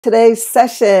Today's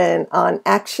session on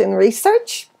action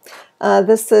research.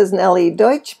 This is Nellie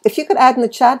Deutsch. If you could add in the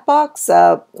chat box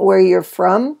where you're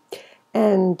from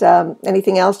and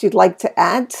anything else you'd like to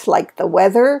add, like the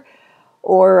weather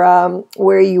or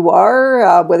where you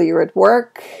are, whether you're at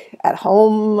work, at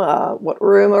home, what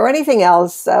room, or anything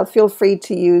else, feel free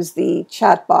to use the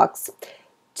chat box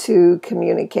to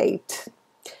communicate.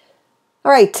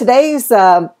 All right, today's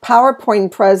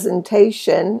PowerPoint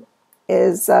presentation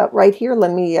is right here.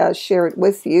 Let me share it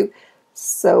with you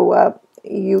so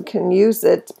you can use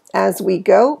it as we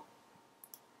go.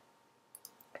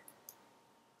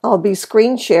 I'll be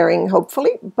screen sharing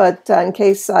hopefully, but in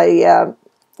case I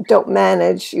don't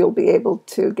manage, you'll be able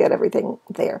to get everything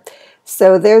there.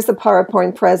 So there's the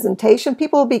PowerPoint presentation.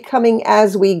 People will be coming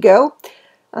as we go.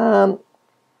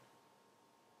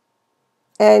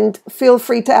 And feel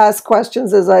free to ask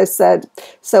questions, as I said.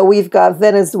 So we've got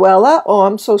Venezuela. Oh,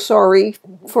 I'm so sorry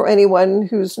for anyone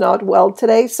who's not well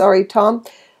today. Sorry, Tom,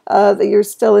 that you're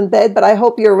still in bed. But I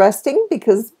hope you're resting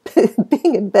because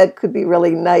being in bed could be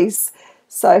really nice.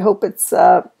 So I hope it's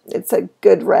a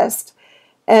good rest.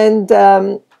 And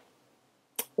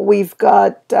we've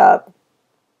got the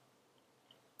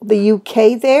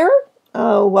UK there.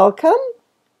 Welcome.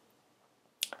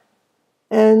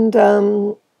 And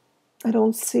I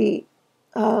don't see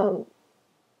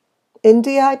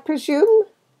India, I presume.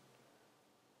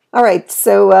 All right,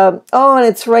 so, oh, and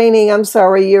it's raining. I'm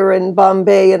sorry, you're in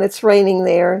Bombay and it's raining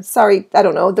there. Sorry, I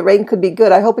don't know. The rain could be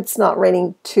good. I hope it's not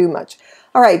raining too much.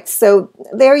 All right, so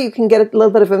there you can get a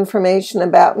little bit of information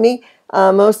about me.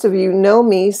 Most of you know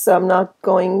me, so I'm not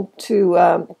going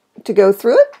to go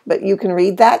through it, but you can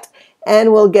read that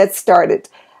and we'll get started.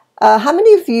 How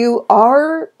many of you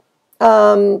are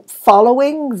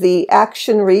following the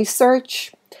action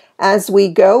research as we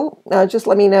go? Just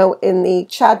let me know in the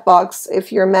chat box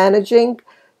if you're managing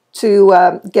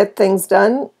to get things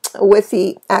done with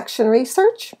the action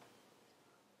research.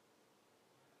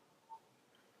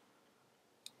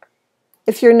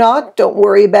 If you're not, don't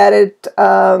worry about it.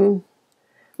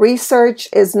 Research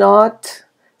is not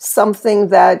something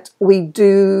that we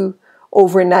do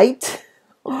overnight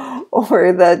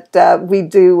or that we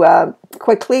do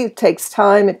quickly. It takes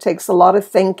time. It takes a lot of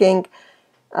thinking,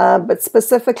 but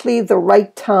specifically the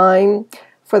right time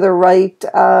for the right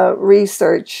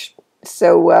research.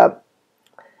 So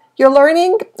you're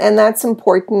learning, and that's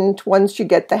important. Once you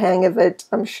get the hang of it,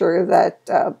 I'm sure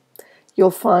that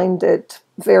you'll find it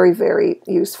very, very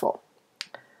useful.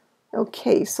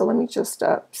 Okay, so let me just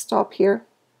stop here.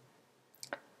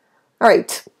 All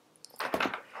right.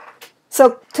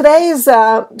 So today's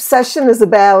session is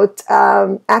about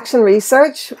action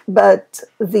research, but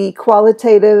the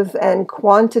qualitative and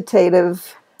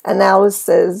quantitative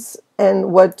analysis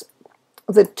and what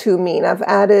the two mean. I've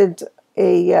added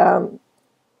a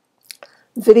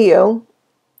video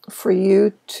for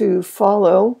you to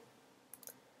follow.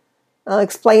 I'll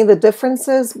explain the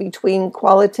differences between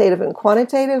qualitative and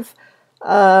quantitative.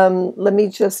 Let me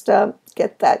just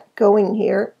get that going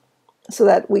here, so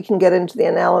that we can get into the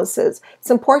analysis.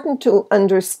 It's important to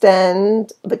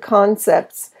understand the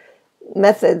concepts,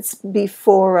 methods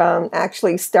before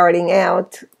actually starting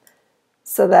out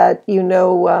so that you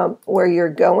know where you're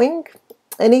going.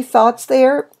 Any thoughts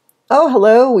there? Oh,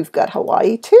 hello, we've got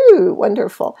Hawaii too.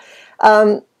 Wonderful.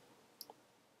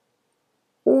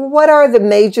 What are the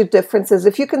major differences?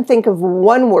 If you can think of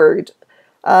one word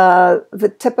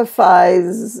that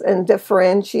typifies and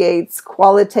differentiates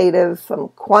qualitative from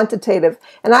quantitative,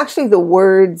 and actually the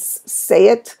words say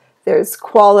it. There's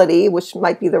quality, which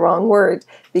might be the wrong word,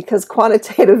 because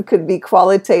quantitative could be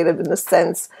qualitative in the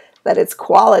sense that it's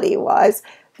quality-wise.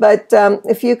 But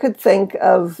if you could think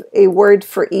of a word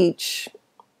for each,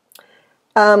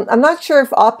 I'm not sure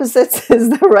if opposites is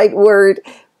the right word,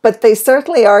 but they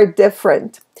certainly are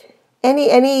different.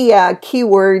 Any key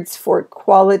words for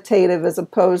qualitative as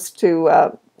opposed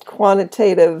to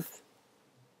quantitative?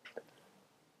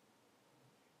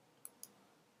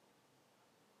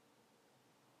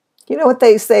 You know what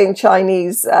they say in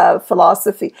Chinese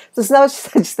philosophy? There's no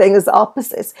such thing as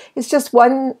opposites. It's just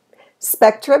one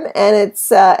spectrum, and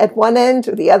it's at one end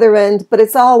or the other end, but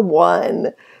it's all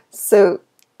one. So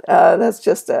that's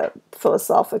just a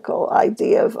philosophical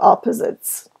idea of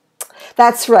opposites.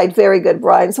 That's right. Very good,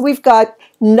 Brian. So we've got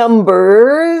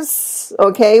numbers,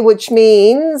 okay, which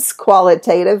means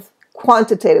quantitative,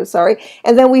 sorry.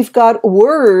 And then we've got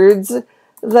words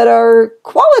that are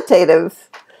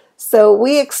qualitative. So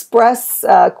we express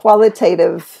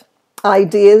qualitative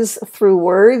ideas through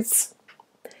words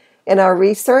in our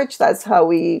research. That's how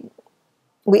we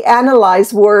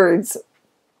analyze words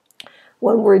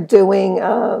when we're doing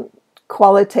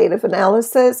qualitative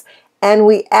analysis, and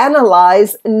we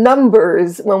analyze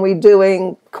numbers when we're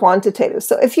doing quantitative.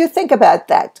 So if you think about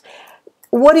that,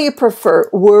 what do you prefer,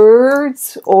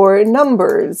 words or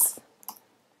numbers?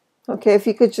 Okay, if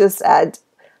you could just add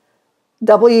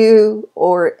W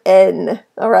or N.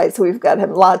 All right, so we've got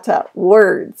Hemlata,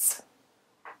 words.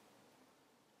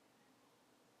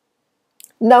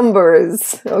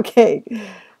 Numbers, okay.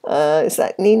 Is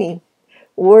that Nini?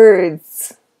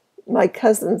 Words. My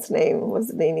cousin's name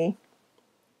was Nini.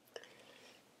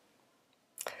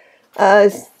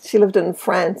 She lived in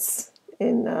France,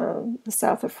 in the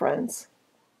south of France.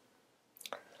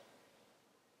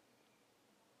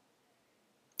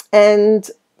 And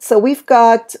so we've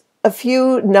got a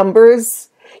few numbers.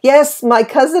 Yes, my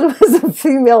cousin was a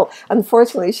female.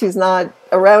 Unfortunately, she's not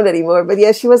around anymore. But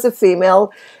yes, she was a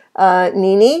female.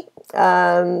 Nini.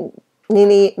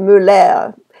 Nini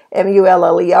Muller.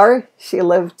 Muller. She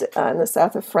lived in the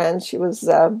south of France. She was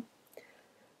a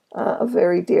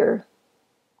very dear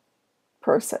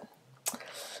person.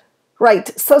 Right.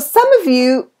 So some of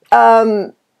you,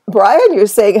 Brian, you're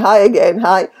saying hi again.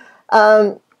 Hi.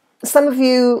 Some of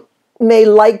you may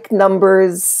like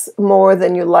numbers more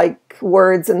than you like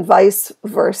words and vice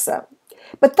versa.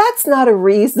 But that's not a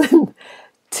reason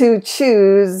to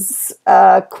choose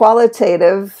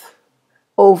qualitative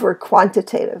over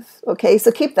quantitative. Okay,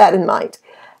 so keep that in mind.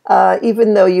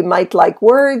 Even though you might like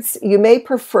words, you may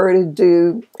prefer to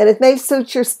do, and it may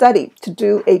suit your study, to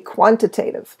do a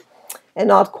quantitative and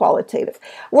not qualitative.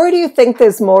 Where do you think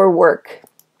there's more work?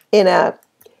 In a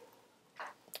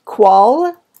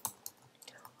qual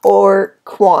or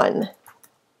quan?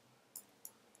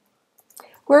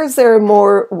 Where is there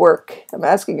more work? I'm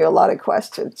asking you a lot of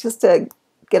questions just to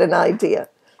get an idea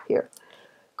here.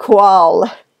 Qual.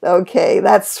 Okay,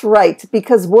 that's right,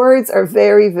 because words are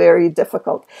very, very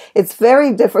difficult. It's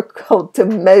very difficult to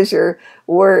measure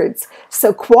words.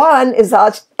 So quan is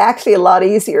actually a lot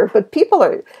easier, but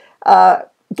people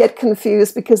get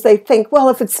confused because they think, well,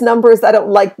 if it's numbers, I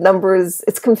don't like numbers.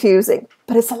 It's confusing,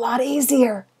 but it's a lot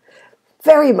easier.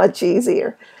 Very much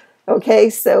easier.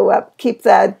 Okay, so keep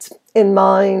that in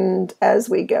mind as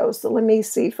we go. So let me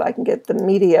see if I can get the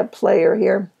media player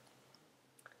here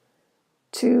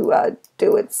to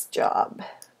do its job.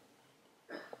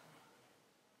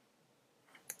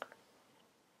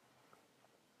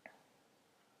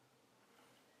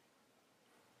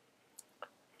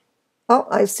 Oh,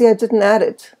 I see I didn't add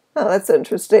it. Oh, that's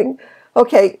interesting.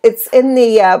 Okay, it's in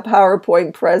the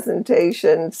PowerPoint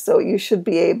presentation, so you should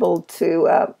be able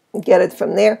to get it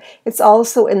from there. It's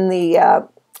also in the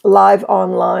live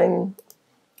online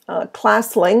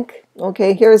class link.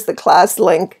 Okay, here's the class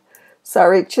link.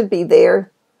 Sorry, it should be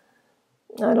there.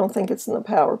 I don't think it's in the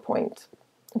PowerPoint.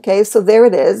 Okay, so there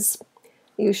it is.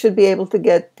 You should be able to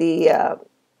get the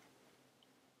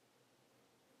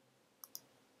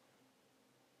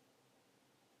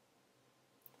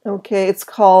okay, it's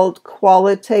called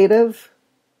qualitative.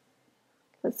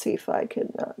 Let's see if I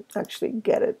can actually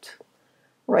get it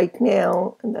right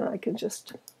now, and then I can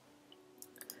just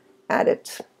add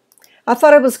it. I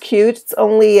thought it was cute. It's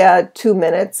only 2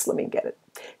 minutes. Let me get it.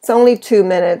 It's only 2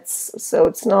 minutes, so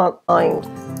it's not lined.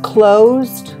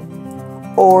 Closed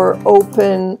or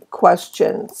open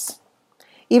questions.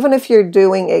 Even if you're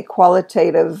doing a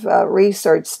qualitative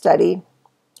research study,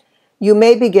 you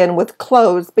may begin with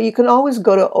closed, but you can always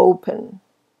go to open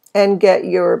and get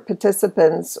your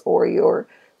participants or your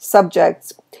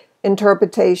subjects'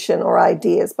 interpretation or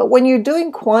ideas. But when you're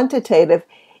doing quantitative,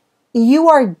 you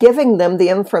are giving them the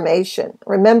information.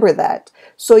 Remember that.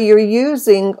 So you're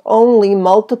using only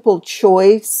multiple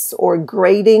choice or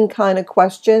grading kind of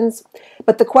questions,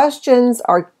 but the questions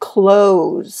are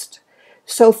closed.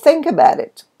 So think about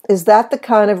it. Is that the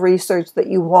kind of research that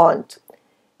you want?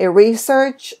 A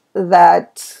research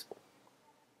that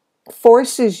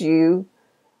forces you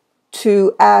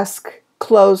to ask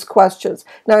closed questions.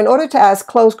 Now, in order to ask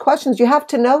closed questions, you have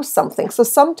to know something. So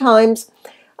sometimes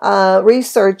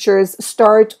researchers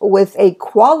start with a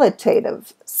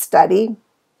qualitative study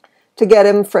to get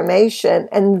information,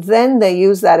 and then they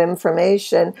use that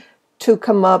information to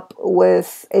come up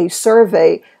with a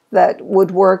survey that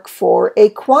would work for a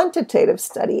quantitative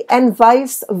study, and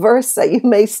vice versa. You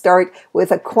may start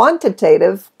with a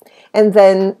quantitative and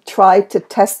then try to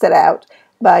test it out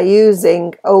by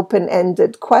using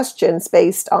open-ended questions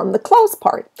based on the closed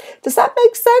part. Does that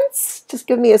make sense? Just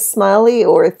give me a smiley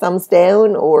or a thumbs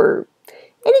down or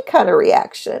any kind of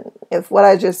reaction if what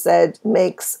I just said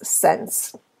makes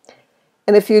sense.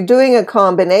 And if you're doing a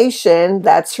combination,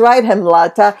 that's right,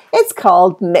 Hemlata, it's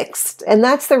called mixed. And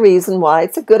that's the reason why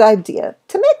it's a good idea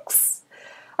to mix.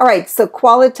 All right, so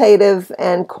qualitative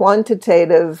and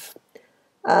quantitative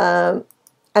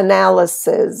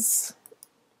analysis.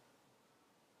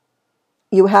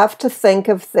 You have to think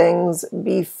of things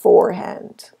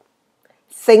beforehand.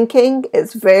 Thinking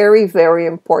is very, very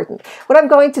important. What I'm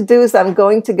going to do is I'm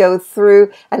going to go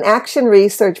through an action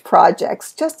research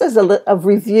projects just as a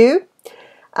review,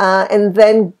 and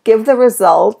then give the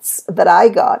results that I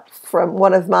got from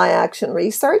one of my action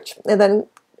research, and then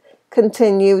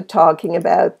continue talking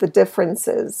about the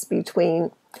differences between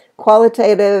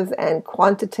qualitative and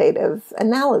quantitative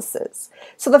analysis.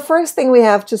 So the first thing we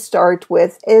have to start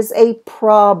with is a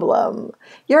problem.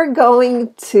 You're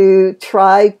going to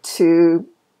try to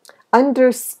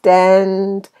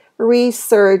understand,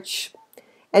 research,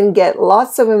 and get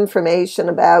lots of information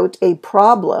about a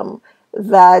problem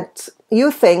that you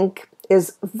think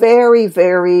is very,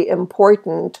 very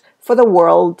important for the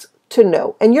world to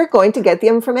know. And you're going to get the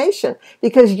information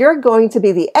because you're going to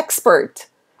be the expert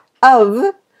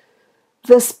of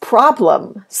this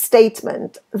problem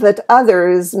statement that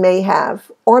others may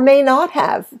have or may not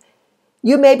have.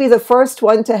 You may be the first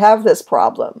one to have this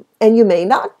problem, and you may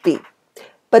not be.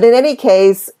 But in any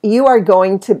case, you are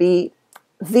going to be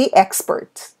the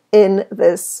expert in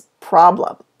this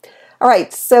problem. All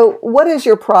right, so what is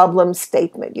your problem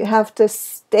statement? You have to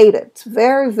state it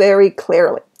very, very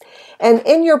clearly. And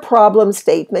in your problem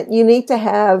statement, you need to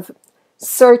have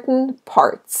certain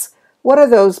parts. What are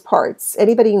those parts?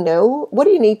 Anybody know? What do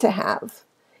you need to have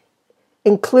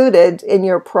included in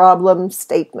your problem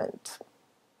statement?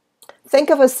 Think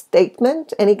of a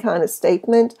statement, any kind of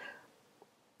statement,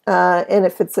 and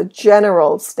if it's a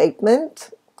general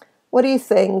statement, what do you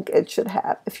think it should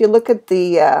have? If you look at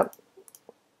the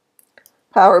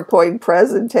PowerPoint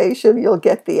presentation, you'll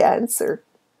get the answer.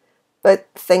 But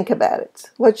think about it.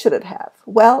 What should it have?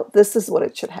 Well, this is what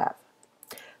it should have.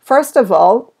 First of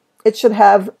all, it should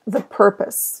have the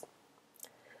purpose.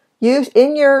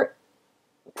 In your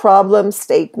problem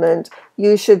statement,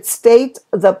 you should state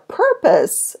the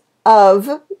purpose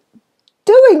of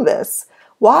doing this.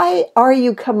 Why are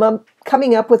you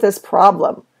coming up with this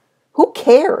problem? Who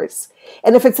cares?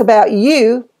 And if it's about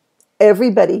you,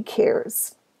 everybody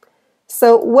cares.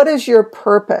 So what is your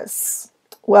purpose?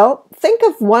 Well, think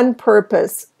of one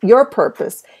purpose, your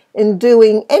purpose, in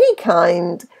doing any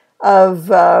kind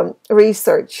of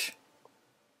research.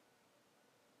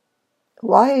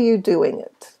 Why are you doing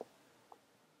it?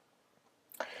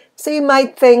 So you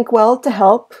might think, well, to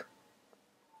help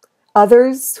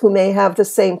others who may have the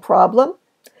same problem.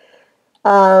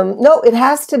 No, it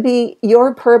has to be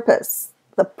your purpose.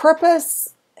 The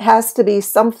purpose has to be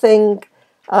something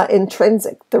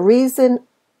intrinsic, the reason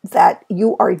that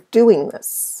you are doing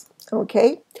this,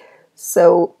 okay?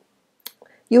 So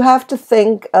you have to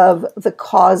think of the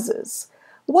causes.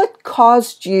 What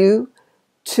caused you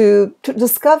to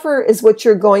discover is what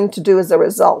you're going to do as a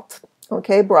result,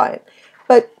 okay, Brian?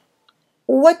 But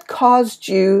what caused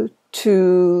you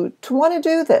to want to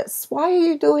do this? Why are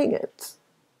you doing it?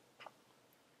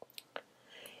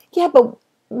 Yeah, but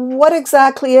what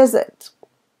exactly is it?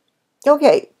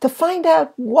 Okay, to find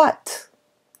out what.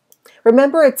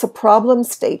 Remember, it's a problem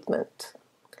statement.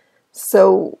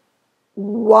 So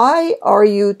why are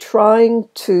you trying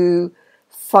to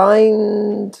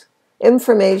find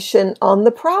information on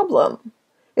the problem?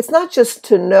 It's not just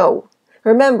to know.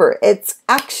 Remember, it's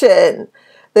action.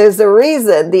 There's a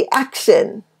reason, the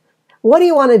action. What do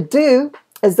you want to do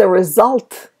as a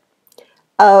result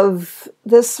of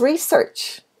this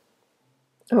research?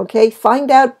 Okay, find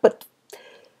out, but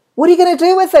what are you going to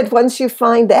do with it once you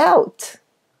find out?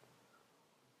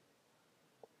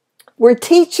 We're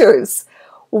teachers.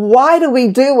 Why do we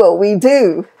do what we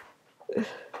do?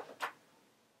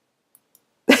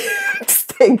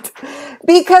 Extinct.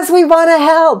 Because we want to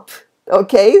help.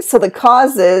 Okay, so the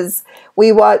cause is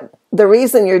the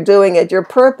reason you're doing it, your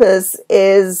purpose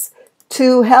is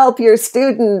to help your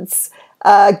students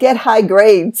get high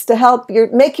grades, to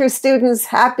make your students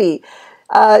happy,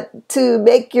 to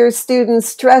make your students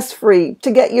stress-free, to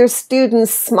get your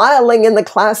students smiling in the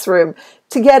classroom,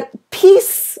 to get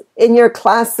peace in your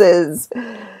classes.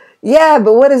 Yeah,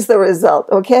 but what is the result?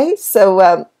 Okay,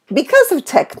 so because of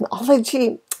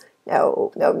technology,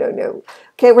 no.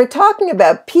 Okay, we're talking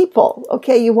about people.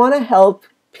 Okay, you want to help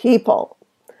people.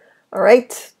 All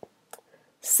right,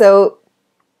 so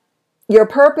your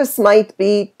purpose might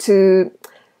be to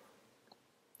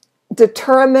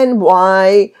determine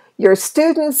why your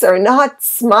students are not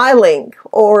smiling,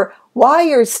 or why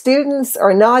your students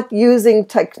are not using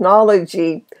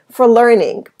technology for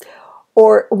learning,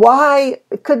 or why,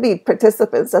 it could be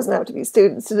participants, doesn't have to be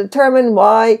students, to determine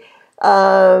why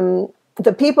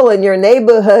the people in your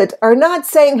neighborhood are not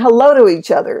saying hello to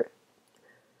each other.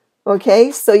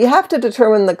 Okay, so you have to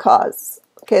determine the cause.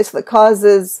 Okay, so the cause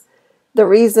is the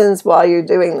reasons why you're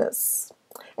doing this.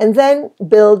 And then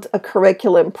build a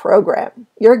curriculum program.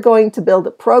 You're going to build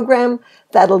a program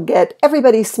that'll get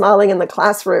everybody smiling in the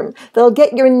classroom. They'll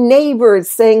get your neighbors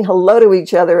saying hello to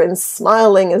each other and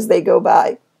smiling as they go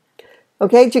by.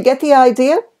 Okay, did you get the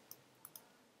idea?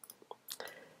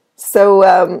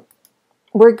 So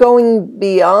we're going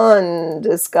beyond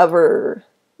discover.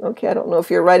 Okay, I don't know if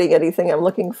you're writing anything. I'm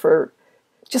looking for,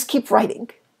 just keep writing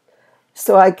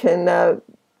so I can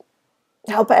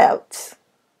help out.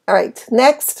 All right,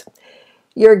 next,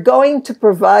 you're going to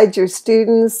provide your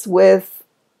students with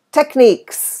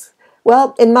techniques.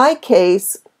 Well, in my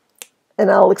case,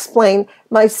 and I'll explain,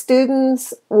 my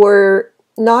students were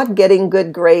not getting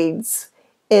good grades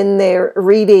in their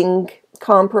reading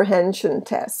comprehension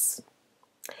tests.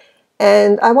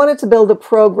 And I wanted to build a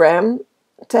program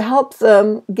to help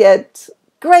them get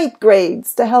great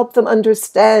grades, to help them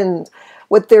understand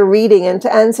what they're reading and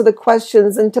to answer the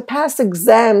questions and to pass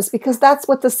exams, because that's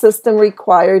what the system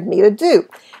required me to do.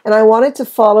 And I wanted to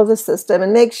follow the system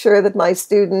and make sure that my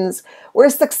students were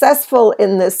successful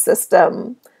in this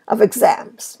system of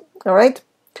exams. All right?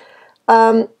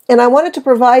 And I wanted to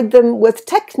provide them with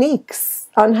techniques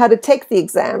on how to take the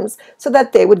exams so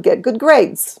that they would get good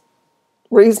grades.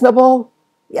 Reasonable?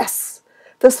 Yes.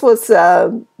 This was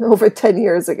over 10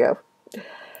 years ago.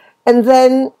 And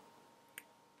then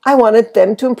I wanted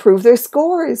them to improve their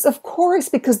scores, of course,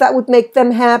 because that would make them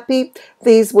happy.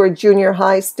 These were junior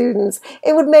high students.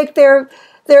 It would make their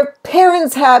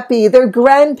parents happy, their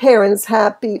grandparents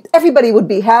happy. Everybody would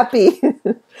be happy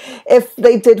if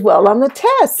they did well on the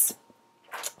tests.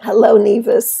 Hello,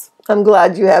 Nevis. I'm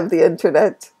glad you have the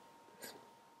internet.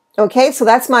 Okay, so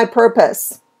that's my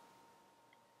purpose.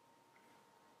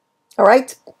 All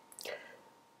right.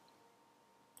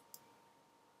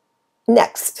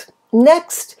 Next,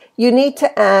 you need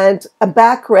to add a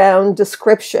background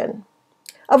description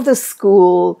of the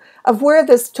school, of where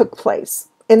this took place.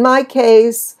 In my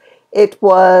case, it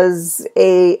was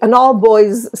an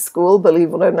all-boys school, believe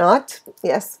it or not.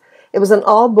 Yes, it was an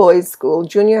all-boys school,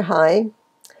 junior high.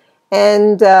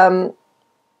 And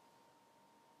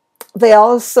they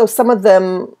also, some of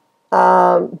them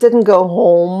didn't go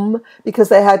home because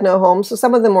they had no home. So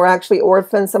some of them were actually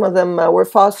orphans. Some of them were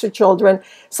foster children.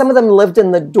 Some of them lived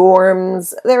in the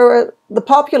dorms. The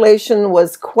population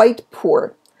was quite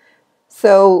poor.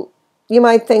 So you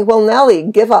might think, well, Nellie,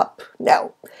 give up.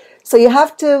 No. So you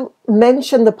have to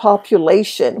mention the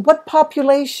population. What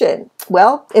population?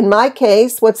 Well, in my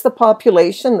case, what's the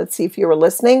population? Let's see if you were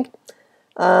listening.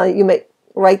 You may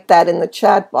write that in the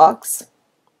chat box.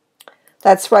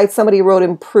 That's right. Somebody wrote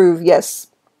improve. Yes.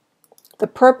 The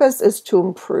purpose is to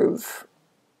improve.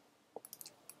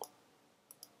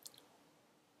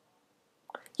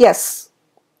 Yes.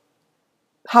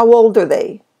 How old are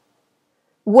they?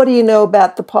 What do you know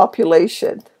about the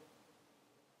population?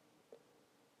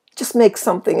 Just make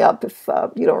something up if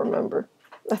you don't remember.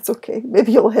 That's okay.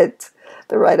 Maybe you'll hit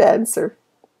the right answer.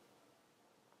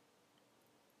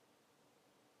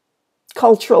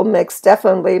 Cultural mix,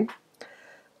 definitely.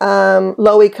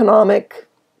 Low economic.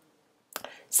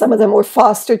 Some of them were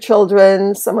foster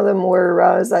children. Some of them were,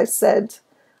 as I said,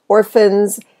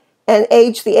 orphans. And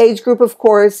the age group, of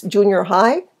course, junior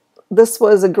high. This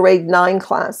was a grade 9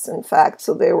 class, in fact.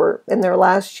 So they were in their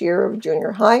last year of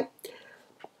junior high.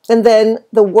 And then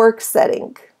the work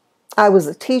setting. I was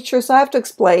a teacher, so I have to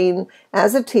explain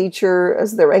as a teacher,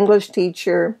 as their English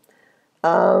teacher,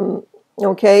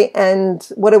 okay, and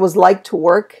what it was like to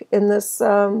work in this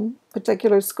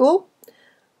particular school,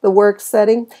 the work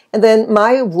setting, and then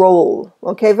my role.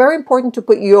 Okay, very important to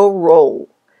put your role.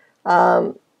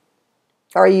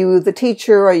 Are you the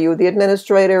teacher? Are you the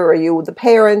administrator? Are you the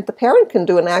parent? The parent can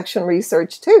do an action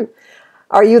research too.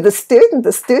 Are you the student?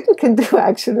 The student can do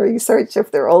action research if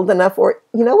they're old enough, or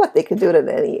you know what, they can do it at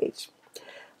any age.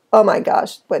 Oh my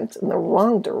gosh, went in the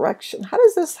wrong direction. How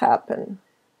does this happen?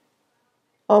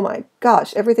 Oh my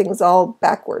gosh, everything's all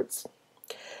backwards.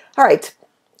 All right,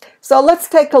 so let's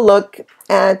take a look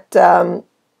at the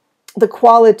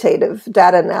qualitative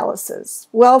data analysis.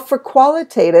 Well, for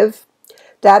qualitative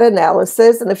data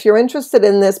analysis, and if you're interested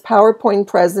in this PowerPoint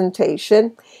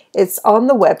presentation, it's on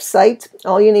the website.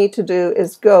 All you need to do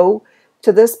is go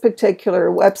to this particular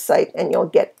website and you'll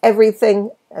get everything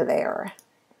there.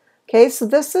 Okay, so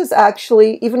this is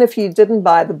actually, even if you didn't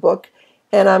buy the book,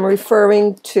 and I'm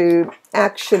referring to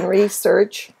Action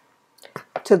Research,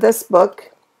 to this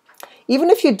book. Even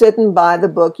if you didn't buy the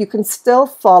book, you can still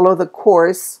follow the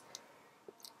course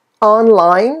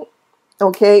online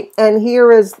Okay, and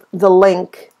here is the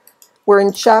link. We're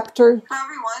in chapter. Hello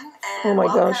everyone, Oh and my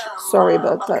welcome. gosh, sorry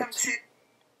about welcome that. to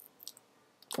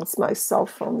That's my cell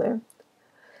phone there.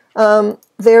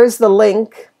 There's the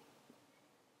link.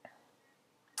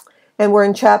 And we're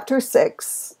in chapter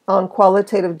 6 on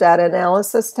qualitative data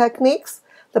analysis techniques.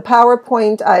 The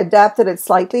PowerPoint, I adapted it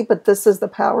slightly, but this is the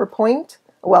PowerPoint.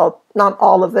 Well, not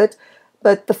all of it,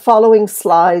 but the following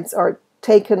slides are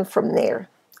taken from there,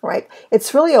 right?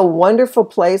 It's really a wonderful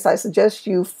place. I suggest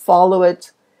you follow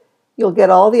it. You'll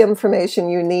get all the information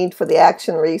you need for the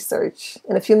action research.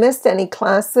 And if you missed any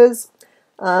classes,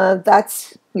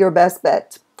 that's your best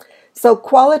bet. So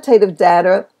qualitative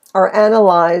data are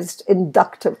analyzed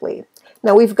inductively.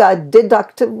 Now we've got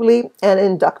deductively and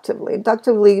inductively.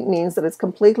 Inductively means that it's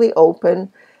completely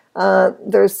open. You're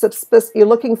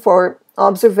looking for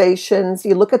observations.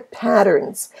 You look at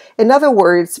patterns. In other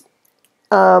words,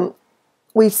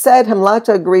 we said,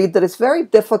 Hemlata agreed, that it's very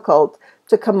difficult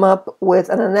to come up with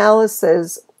an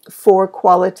analysis for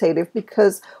qualitative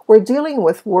because we're dealing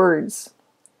with words.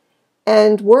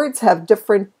 And words have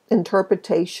different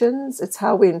interpretations. It's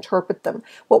how we interpret them.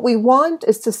 What we want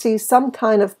is to see some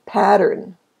kind of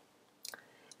pattern.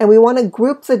 And we want to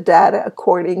group the data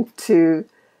according to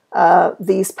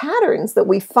these patterns that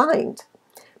we find.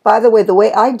 By the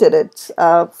way I did it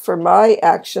for my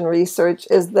action research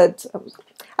is that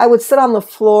I would sit on the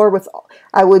floor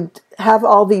I would have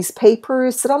all these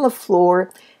papers, sit on the floor,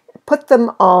 put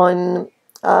them on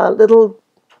little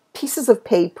pieces of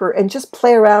paper and just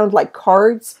play around like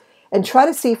cards and try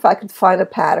to see if I could find a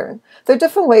pattern. There are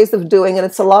different ways of doing it.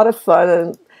 It's a lot of fun.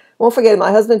 And won't forget,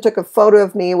 my husband took a photo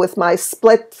of me with my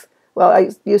split. Well, I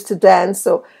used to dance,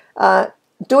 so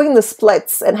doing the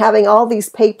splits and having all these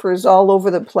papers all over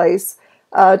the place,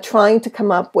 trying to come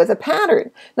up with a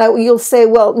pattern. Now, you'll say,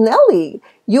 well, Nellie,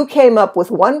 you came up with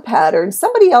one pattern.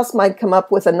 Somebody else might come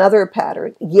up with another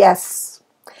pattern. Yes.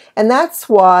 And that's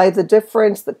why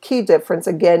the key difference,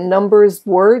 again, numbers,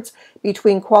 words,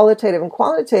 between qualitative and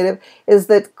quantitative is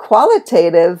that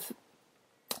qualitative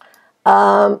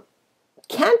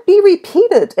can't be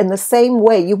repeated in the same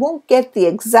way. You won't get the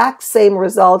exact same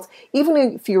results, even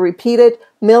if you repeat it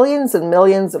millions and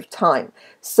millions of times.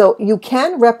 So you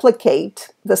can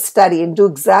replicate the study and do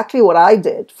exactly what I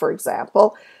did, for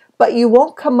example, but you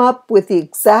won't come up with the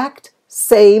exact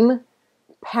same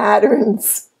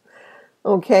patterns.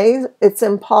 Okay, it's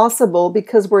impossible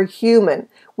because we're human.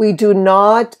 We do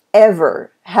not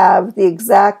ever have the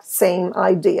exact same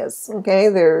ideas. Okay,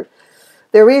 there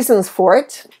are reasons for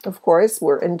it. Of course,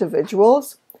 we're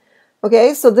individuals.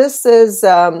 Okay, so this is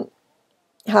how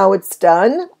it's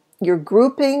done. You're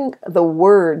grouping the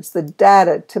words, the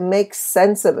data, to make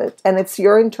sense of it, and it's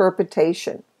your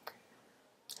interpretation.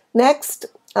 Next,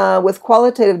 with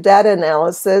qualitative data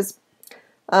analysis,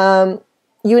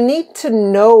 you need to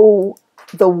know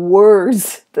the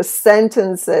words, the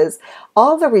sentences,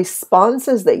 all the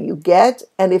responses that you get,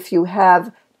 and if you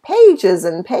have pages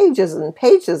and pages and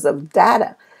pages of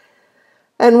data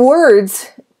and words,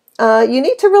 you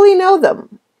need to really know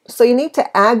them. So you need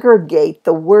to aggregate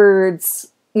the words.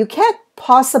 You can't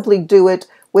possibly do it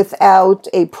without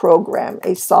a program,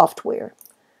 a software.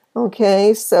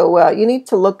 Okay, so you need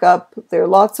to look up, there are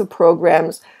lots of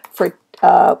programs for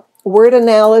word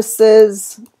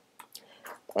analysis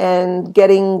and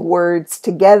getting words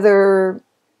together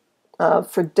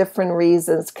for different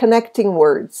reasons, connecting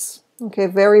words. Okay,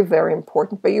 very, very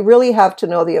important, but you really have to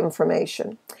know the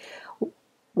information.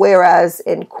 Whereas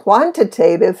in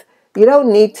quantitative, you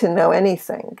don't need to know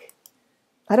anything.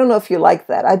 I don't know if you like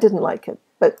that. I didn't like it.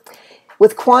 But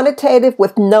with quantitative,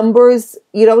 with numbers,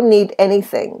 you don't need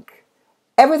anything.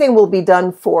 Everything will be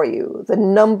done for you. The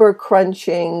number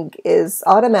crunching is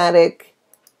automatic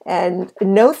and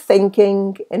no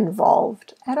thinking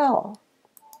involved at all.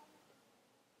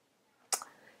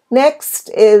 Next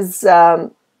is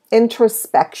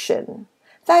introspection.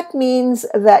 That means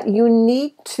that you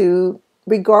need to,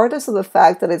 regardless of the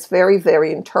fact that it's very,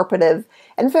 very interpretive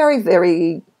and very,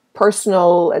 very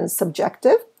personal and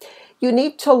subjective, you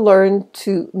need to learn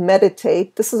to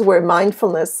meditate. This is where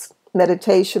mindfulness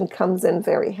meditation comes in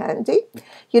very handy.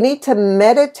 You need to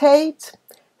meditate,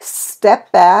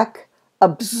 step back,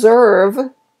 observe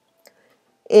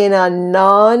in a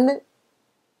non-biased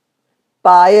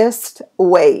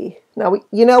way. Now,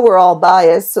 we're all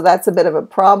biased, so that's a bit of a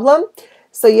problem.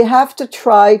 So you have to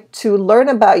try to learn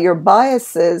about your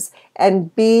biases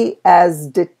and be as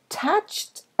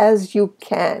detached as you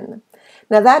can.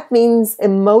 Now, that means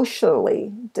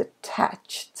emotionally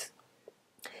detached.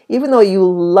 Even though you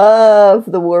love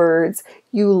the words,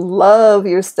 you love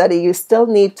your study, you still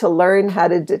need to learn how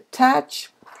to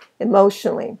detach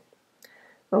emotionally.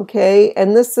 Okay,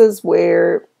 and this is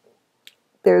where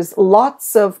there's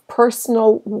lots of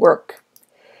personal work.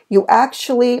 You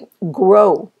actually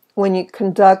grow when you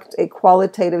conduct a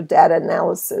qualitative data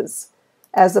analysis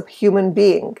as a human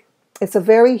being. It's a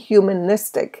very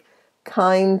humanistic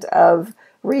kind of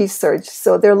research.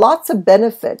 So there are lots of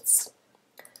benefits.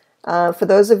 For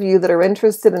those of you that are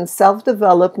interested in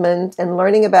self-development and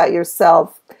learning about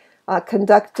yourself,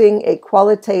 conducting a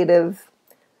qualitative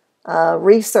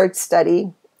research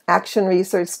study, action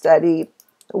research study,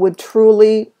 would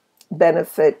truly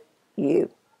benefit you.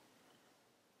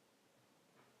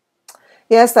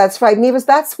 Yes, that's right, Nevis.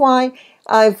 That's why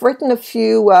I've written a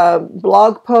few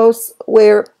blog posts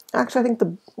where, actually, I think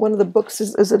one of the books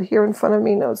is it here in front of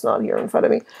me? No, it's not here in front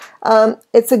of me.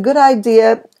 It's a good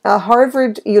idea.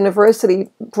 Harvard University,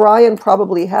 Brian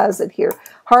probably has it here.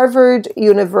 Harvard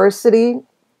University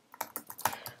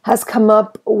has come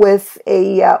up with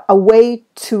a way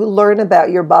to learn about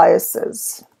your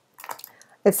biases.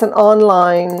 It's an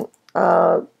online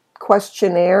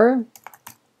questionnaire.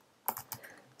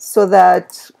 So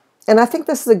that, and I think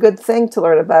this is a good thing to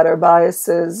learn about our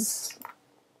biases.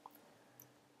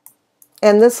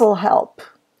 And this will help.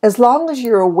 As long as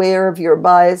you're aware of your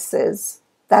biases,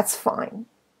 that's fine.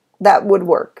 That would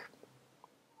work.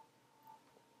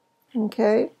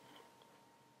 Okay?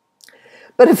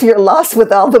 But if you're lost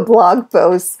with all the blog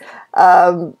posts,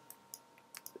 there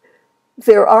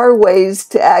are ways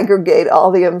to aggregate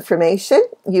all the information.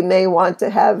 You may want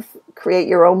to create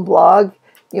your own blog.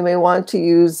 You may want to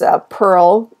use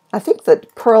Perl. I think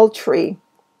that Perl Tree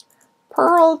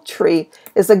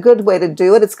is a good way to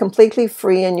do it. It's completely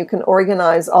free, and you can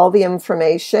organize all the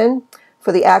information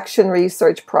for the Action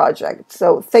Research Project.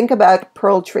 So think about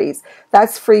Perl Trees.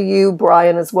 That's for you,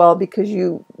 Brian, as well, because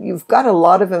you've got a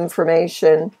lot of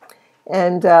information,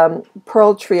 and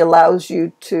Perl Tree allows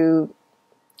you to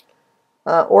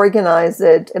organize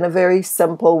it in a very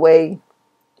simple way.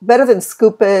 Better than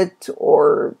Scoop It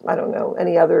or, I don't know,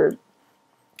 any other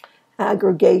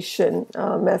aggregation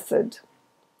method.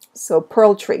 So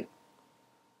Perl Tree.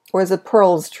 Or is it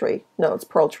Pearl's Tree? No, it's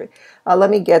Perl Tree. Let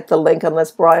me get the link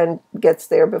unless Brian gets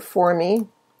there before me.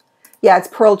 Yeah, it's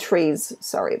Perl Trees.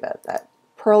 Sorry about that.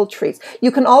 Perl Trees.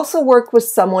 You can also work with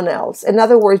someone else. In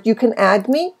other words, you can add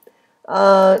me,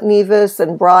 Nevis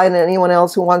and Brian and anyone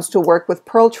else who wants to work with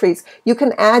Perl Trees. You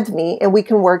can add me and we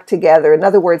can work together. In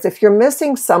other words, if you're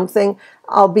missing something,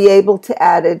 I'll be able to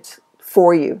add it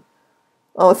for you.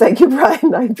 Oh, thank you,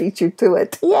 Brian. I beat you to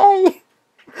it. Yay!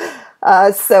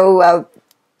 So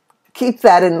keep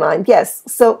that in mind. Yes,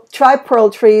 so try Perl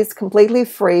Trees, completely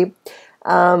free.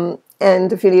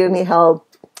 And if you need any help,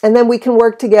 and then we can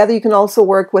work together. You can also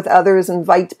work with others,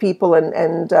 invite people,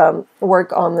 and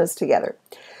work on this together.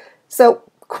 So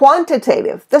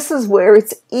quantitative, this is where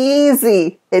it's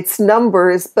easy. It's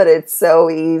numbers, but it's so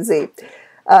easy.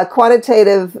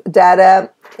 Quantitative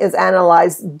data is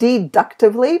analyzed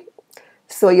deductively.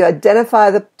 So you identify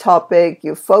the topic,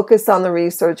 you focus on the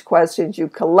research questions, you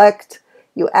collect,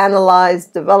 you analyze,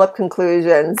 develop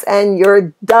conclusions, and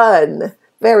you're done.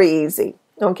 Very easy.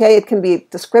 Okay, it can be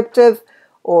descriptive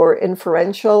or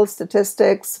inferential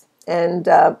statistics, and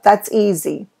that's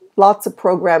easy. Lots of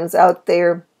programs out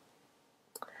there.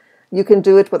 You can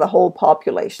do it with a whole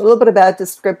population. A little bit about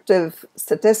descriptive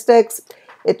statistics.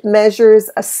 It measures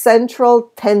a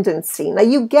central tendency. Now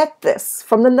you get this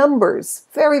from the numbers.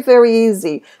 Very, very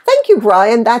easy. Thank you,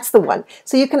 Brian. That's the one.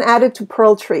 So you can add it to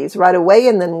Perl Trees right away,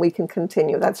 and then we can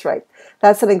continue. That's right.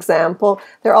 That's an example.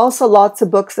 There are also lots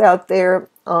of books out there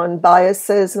on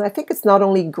biases, and I think it's not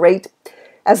only great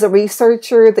as a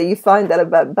researcher that you find that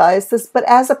about biases, but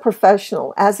as a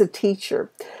professional, as a teacher,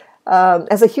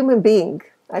 as a human being.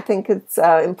 I think it's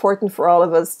important for all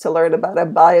of us to learn about our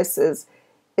biases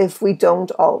if we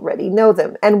don't already know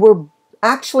them. And we're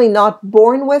actually not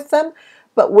born with them,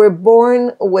 but we're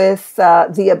born with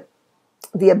the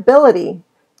ability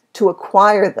to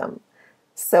acquire them.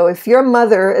 So if your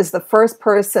mother is the first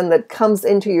person that comes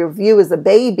into your view as a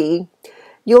baby,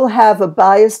 you'll have a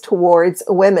bias towards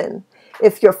women.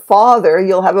 If you're father,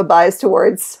 you'll have a bias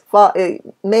towards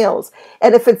males.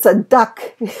 And if it's a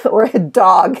duck or a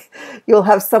dog, you'll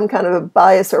have some kind of a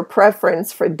bias or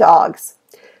preference for dogs.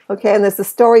 Okay, and there's the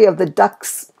story of the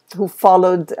ducks who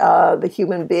followed the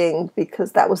human being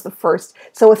because that was the first.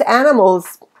 So with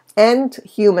animals and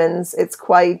humans, it's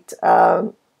quite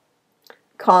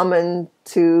common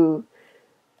to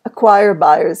acquire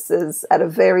biases at a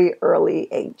very early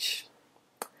age.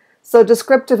 So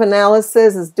descriptive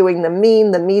analysis is doing the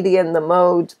mean, the median, the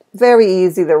mode. Very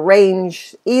easy. The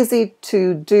range, easy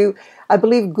to do. I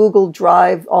believe Google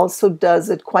Drive also does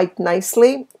it quite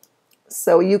nicely.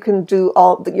 So you can do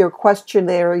all your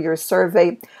questionnaire, your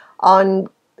survey on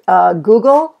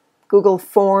Google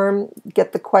Form,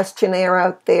 get the questionnaire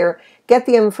out there, get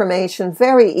the information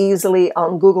very easily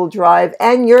on Google Drive,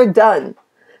 and you're done.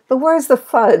 But where's the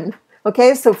fun?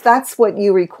 Okay, so if that's what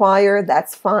you require,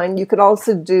 that's fine. You could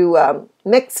also do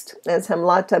mixed, as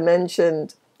Hemlata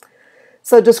mentioned.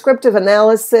 So descriptive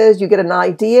analysis, you get an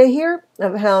idea here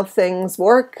of how things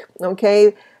work.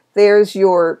 Okay, there's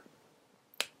your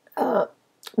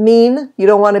mean. You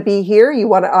don't want to be here. You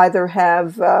want to either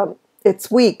have it's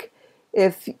weak.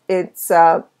 If it's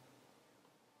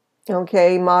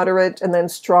okay, moderate and then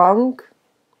strong,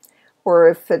 or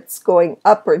if it's going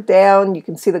up or down, you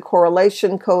can see the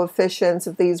correlation coefficients.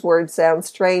 If these words sound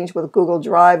strange with Google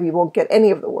Drive, you won't get any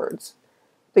of the words,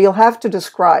 but you'll have to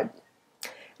describe.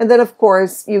 And then, of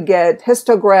course, you get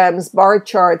histograms, bar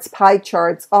charts, pie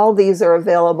charts. All these are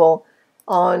available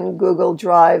on Google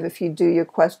Drive if you do your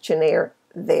questionnaire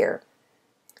there.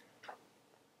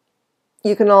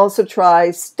 You can also try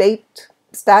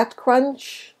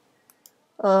StatCrunch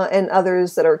and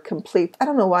others that are complete. I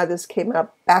don't know why this came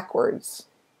up backwards.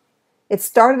 It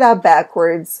started out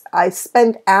backwards. I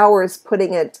spent hours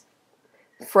putting it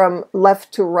from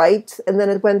left to right, and then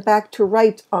it went back to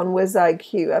right on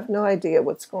WizIQ. I have no idea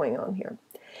what's going on here.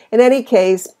 In any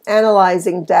case,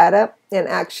 analyzing data and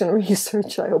action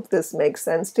research. I hope this makes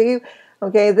sense to you.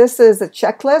 Okay, this is a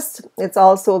checklist. It's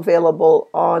also available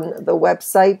on the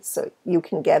website, so you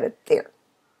can get it there.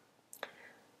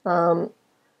 And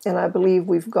I believe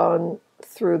we've gone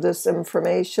through this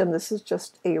information. This is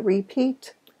just a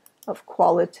repeat of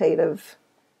qualitative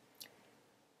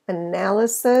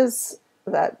analysis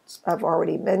that I've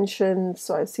already mentioned.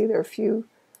 So I see there are a few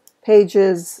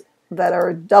pages that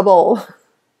are double.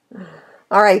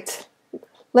 All right,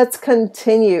 let's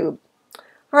continue.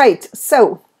 All right,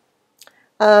 so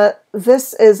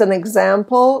this is an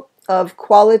example of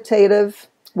qualitative.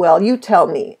 Well, you tell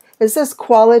me, is this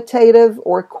qualitative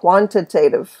or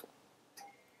quantitative?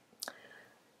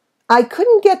 I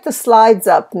couldn't get the slides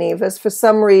up, Nevis, for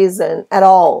some reason at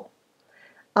all.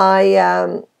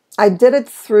 I did it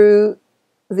through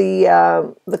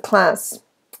the class.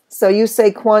 So you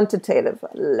say quantitative.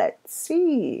 Let's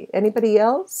see. Anybody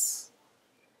else?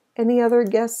 Any other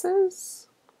guesses?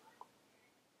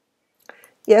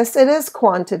 Yes, it is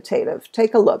quantitative.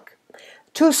 Take a look.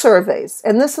 2 surveys.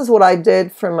 And this is what I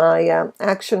did for my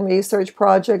action research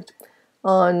project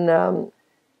on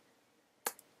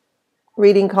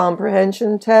reading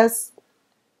comprehension tests.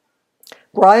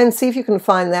 Brian, see if you can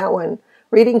find that one.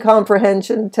 Reading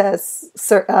comprehension tests,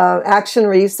 action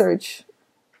research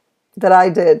that I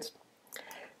did.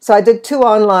 So I did 2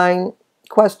 online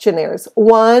questionnaires.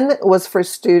 One was for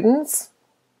students,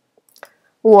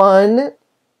 one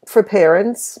for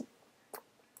parents,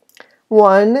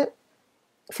 one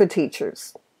for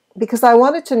teachers, because I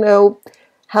wanted to know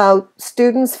how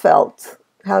students felt,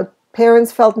 how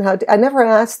parents felt, and I never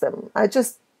asked them. I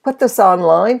just put this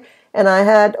online, and I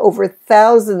had over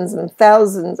thousands and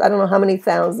thousands, I don't know how many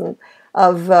thousands,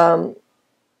 of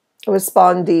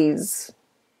respondees.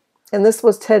 And this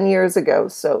was 10 years ago,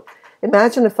 so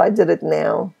imagine if I did it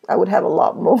now. I would have a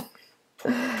lot more.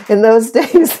 In those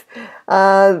days,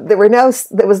 there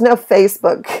was no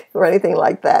Facebook or anything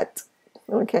like that.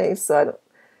 Okay, so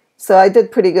I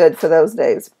did pretty good for those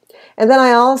days. And then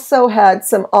I also had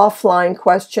some offline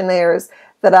questionnaires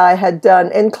that I had done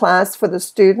in class for the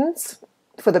students,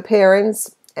 for the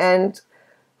parents, and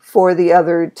for the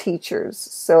other teachers.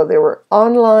 So they were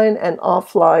online and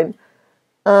offline.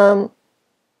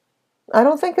 I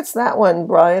don't think it's that one,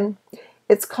 Brian.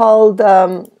 It's called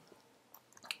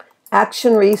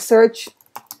Action Research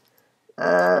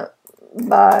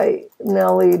by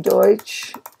Nellie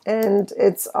Deutsch, and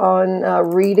it's on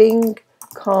reading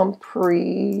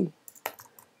comprehension.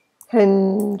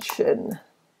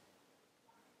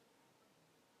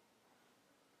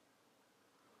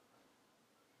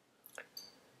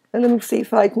 And let me see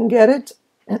if I can get it.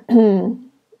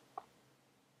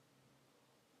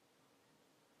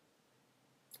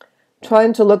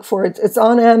 Trying to look for it. It's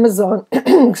on Amazon.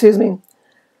 Excuse me.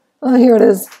 Oh, here it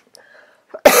is.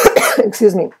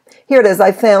 Excuse me. Here it is.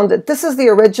 I found it. This is the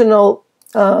original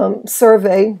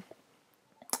survey.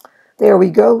 There we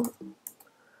go.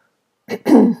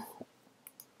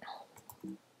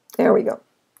 There we go.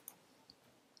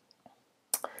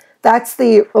 That's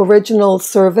the original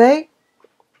survey.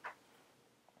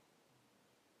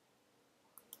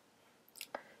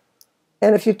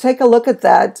 And if you take a look at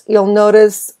that, you'll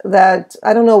notice that,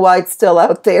 I don't know why it's still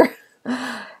out there.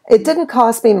 It didn't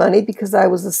cost me money because I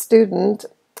was a student,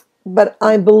 but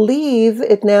I believe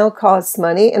it now costs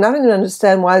money, and I don't even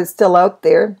understand why it's still out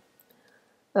there.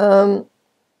 I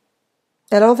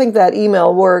don't think that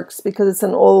email works because it's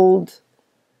an old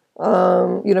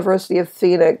University of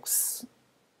Phoenix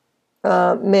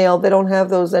mail. They don't have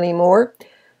those anymore.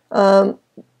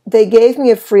 They gave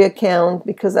me a free account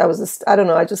because I don't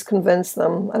know, I just convinced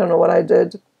them. I don't know what I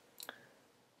did.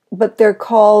 But they're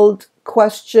called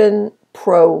Question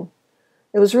Pro.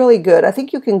 It was really good. I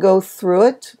think you can go through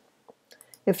it.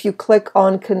 If you click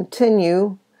on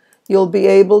continue, you'll be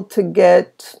able to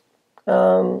get, I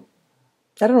don't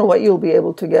know what you'll be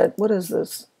able to get. What is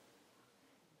this?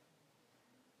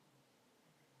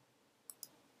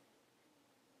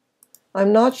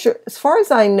 I'm not sure. As far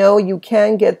as I know, you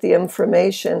can get the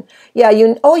information. Yeah,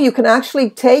 you can actually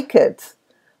take it.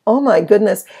 Oh my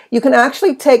goodness. You can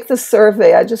actually take the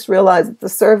survey. I just realized that the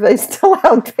survey is still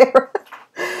out there.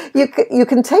 You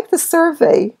can take the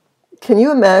survey. Can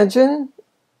you imagine?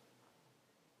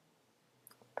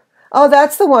 Oh,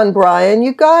 that's the one, Brian.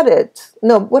 You got it.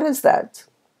 No, what is that?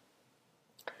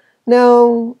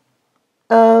 No,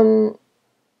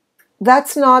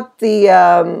 that's not the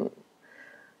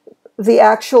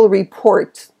actual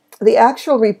report. The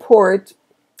actual report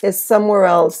is somewhere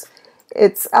else.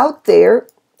 It's out there.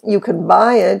 You can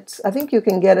buy it. I think you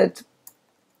can get it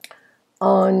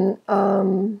on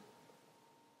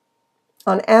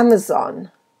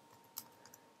Amazon.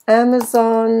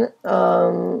 Amazon,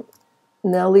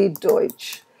 Nellie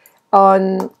Deutsch.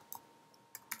 On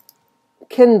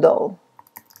Kindle.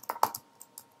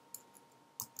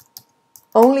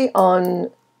 Only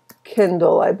on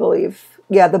Kindle, I believe.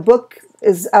 Yeah, the book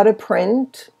is out of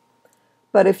print.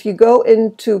 But if you go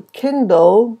into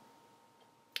Kindle,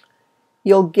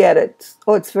 you'll get it.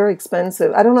 Oh, it's very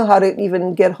expensive. I don't know how to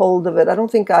even get hold of it. I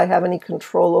don't think I have any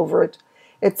control over it.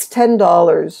 It's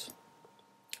 $10.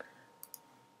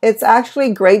 It's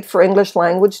actually great for English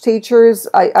language teachers.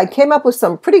 I came up with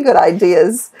some pretty good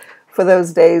ideas for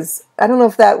those days. I don't know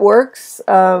if that works.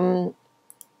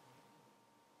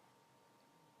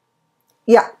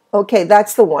 Yeah, okay,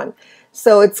 that's the one.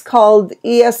 So it's called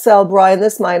ESL, Brian.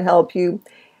 This might help you.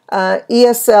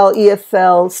 ESL,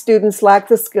 EFL, students lack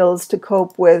the skills to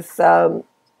cope with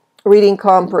reading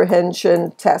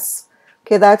comprehension tests.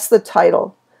 Okay, that's the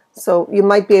title. So you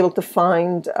might be able to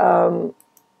find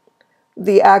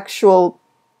the actual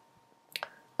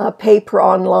paper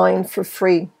online for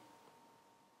free.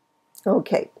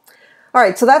 Okay. All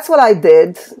right, so that's what I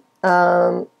did.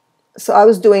 So I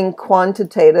was doing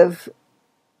quantitative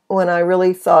when I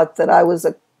really thought that I was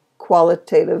a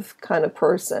qualitative kind of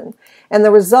person. And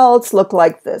the results look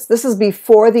like this. This is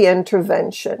before the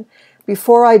intervention,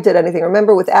 before I did anything.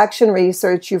 Remember, with action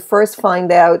research, you first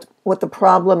find out what the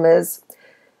problem is,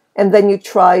 and then you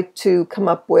try to come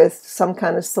up with some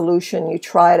kind of solution. You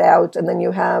try it out, and then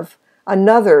you have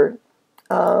another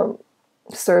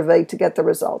survey to get the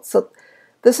results. So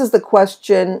this is the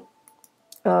question.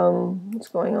 What's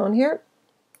going on here?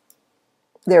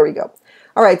 There we go.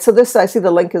 All right, so this, I see the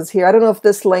link is here. I don't know if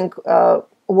this link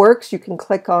works. You can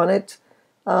click on it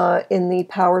in the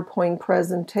PowerPoint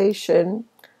presentation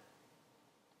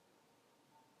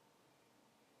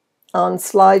on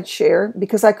SlideShare,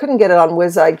 because I couldn't get it on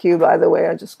WizIQ, by the way.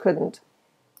 I just couldn't.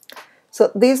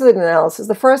 So these are the analysis.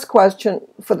 The first question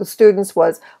for the students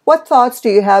was, what thoughts do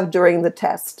you have during the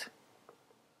test?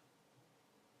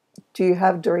 Do you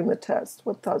have during the test?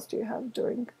 What thoughts do you have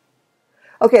during?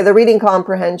 Okay, the reading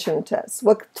comprehension test.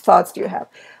 What thoughts do you have?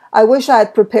 I wish I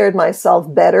had prepared myself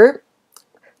better.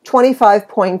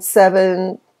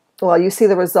 25.7. Well, you see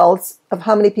the results of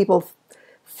how many people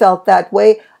felt that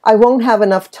way. I won't have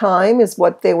enough time is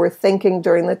what they were thinking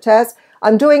during the test.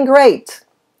 I'm doing great,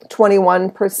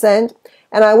 21%.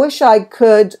 And I wish I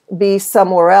could be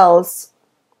somewhere else,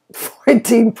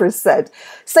 14%.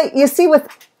 So you see, with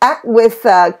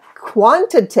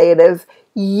quantitative,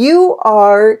 you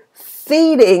are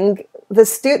feeding the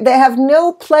student. They have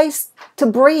no place to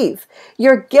breathe.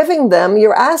 You're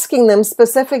asking them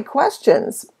specific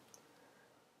questions.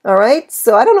 All right,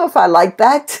 so I don't know if I like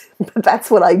that, but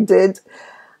that's what I did.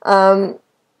 So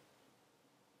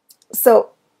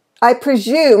I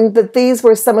presumed that these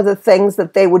were some of the things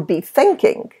that they would be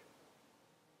thinking.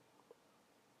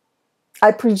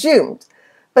 I presumed.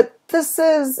 But this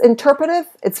is interpretive.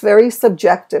 It's very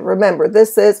subjective. Remember,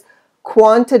 this is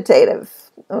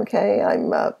quantitative. Okay,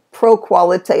 I'm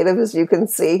pro-qualitative, as you can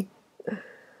see.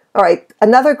 All right,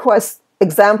 another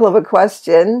example of a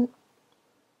question.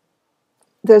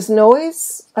 There's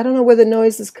noise. I don't know where the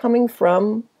noise is coming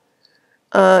from.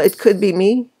 It could be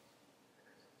me.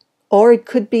 Or it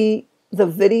could be the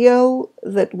video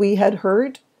that we had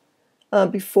heard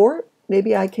before.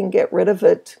 Maybe I can get rid of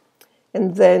it.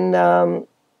 And then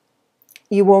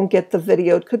you won't get the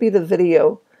video. It could be the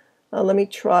video. Let me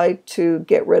try to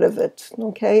get rid of it.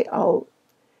 Okay,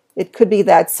 it could be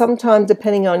that. Sometime,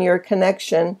 depending on your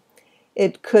connection,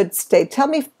 it could stay. Tell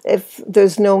me if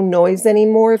there's no noise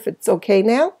anymore, if it's okay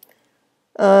now.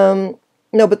 No,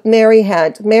 but Mary,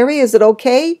 is it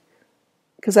okay?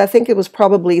 Because I think it was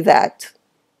probably that.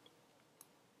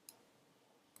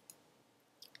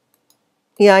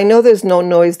 Yeah, I know there's no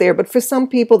noise there, but for some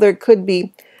people there could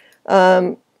be.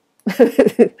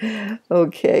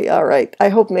 Okay, all right. I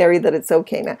hope, Mary, that it's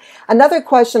okay now. Another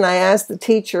question I asked the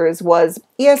teachers was,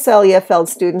 ESL, EFL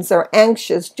students are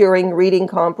anxious during reading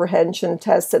comprehension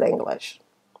tests in English.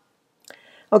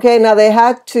 Okay, now they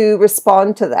had to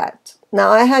respond to that.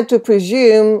 Now I had to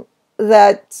presume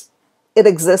that it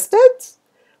existed,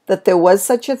 that there was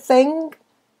such a thing.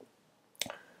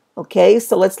 Okay,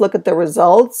 so let's look at the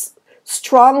results.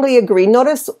 Strongly agree.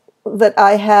 Notice that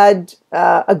I had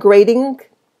a grading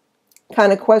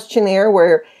kind of questionnaire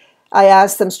where I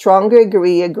asked them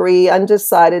strongly agree,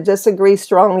 undecided, disagree,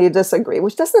 strongly disagree,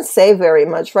 which doesn't say very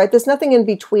much, right? There's nothing in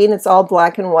between. It's all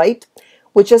black and white,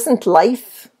 which isn't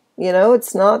life. You know,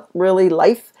 it's not really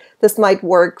life. This might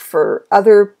work for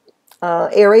other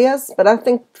areas, but I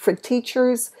think for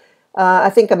teachers, I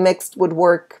think a mixed would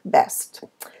work best.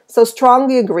 So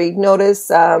strongly agreed.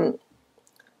 Notice only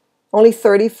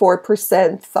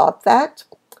 34% thought that.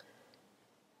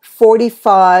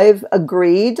 45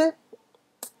 agreed.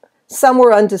 Some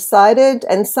were undecided,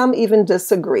 and some even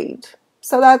disagreed.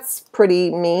 So that's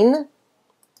pretty mean.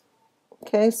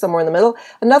 Okay, somewhere in the middle.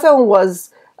 Another one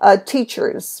was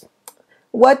teachers.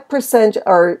 What percent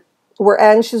were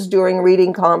anxious during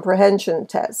reading comprehension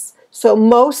tests? So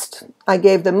most, I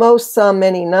gave the most, some,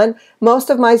 many, none.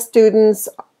 Most of my students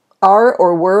are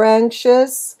or were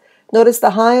anxious. Notice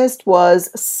the highest was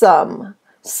some.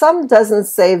 Some doesn't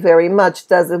say very much,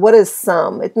 does it? What is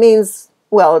some? It means,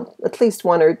 well, at least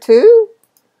one or two.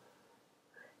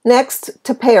 Next,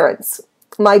 to parents.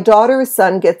 My daughter's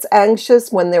son gets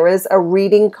anxious when there is a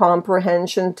reading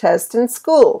comprehension test in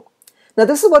school. Now,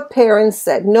 this is what parents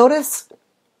said. Notice,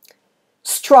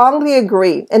 strongly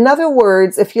agree. In other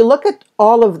words, if you look at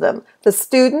all of them, the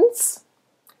students,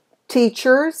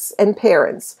 teachers, and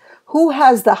parents, who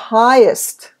has the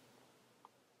highest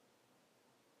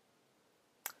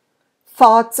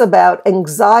thoughts about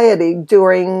anxiety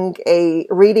during a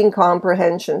reading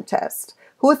comprehension test?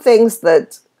 Who thinks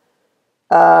that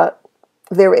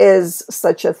there is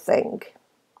such a thing?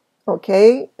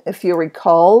 Okay, if you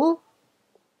recall.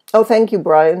 Oh, thank you,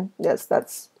 Brian. Yes,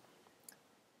 that's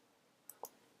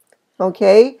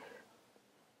okay.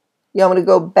 You want me to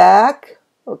go back?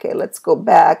 Okay, let's go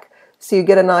back so you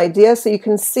get an idea, so you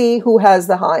can see who has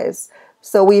the highest.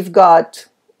 So we've got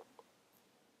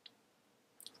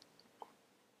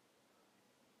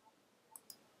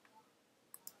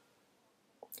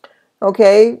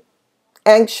okay,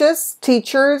 anxious,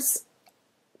 teachers,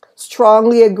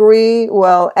 strongly agree,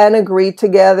 well, and agree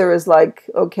together is like,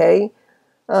 okay,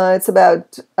 it's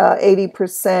about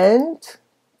 80%.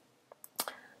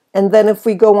 And then if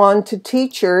we go on to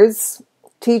teachers,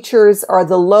 teachers are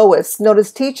the lowest.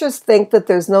 Notice teachers think that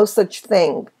there's no such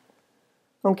thing.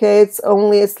 Okay,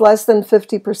 it's less than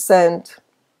 50%.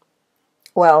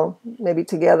 Well, maybe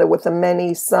together with the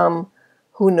many, some,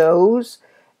 who knows.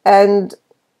 And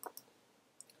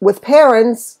with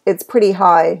parents, it's pretty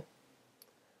high.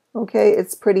 Okay,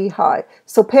 it's pretty high.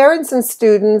 So parents and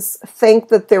students think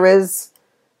that there is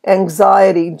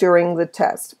anxiety during the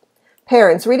test.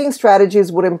 Parents, reading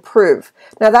strategies would improve.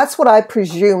 Now, that's what I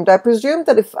presumed. I presumed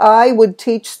that if I would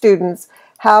teach students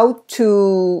how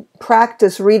to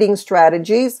practice reading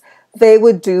strategies, they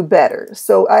would do better.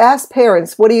 So I asked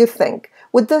parents, what do you think?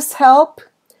 Would this help?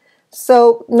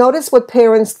 So notice what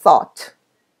parents thought.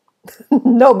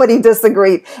 Nobody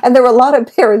disagreed. And there were a lot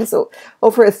of parents,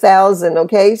 over 1,000,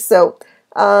 okay? So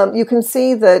you can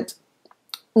see that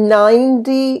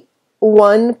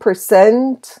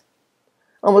 91%,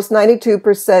 almost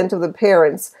 92% of the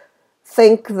parents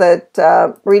think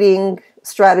that reading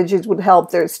strategies would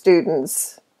help their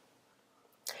students.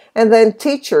 And then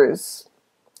teachers.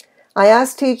 I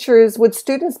asked teachers, would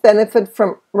students benefit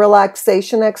from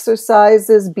relaxation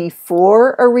exercises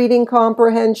before a reading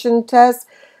comprehension test?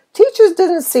 Teachers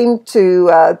didn't seem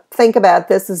to think about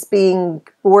this as being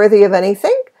worthy of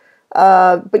anything,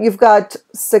 but you've got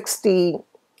 65%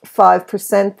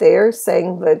 there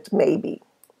saying that maybe.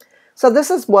 So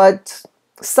this is what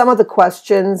some of the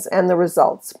questions and the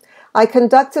results. I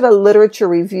conducted a literature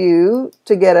review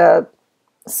to get a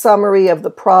summary of the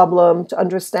problem, to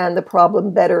understand the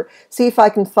problem better, see if I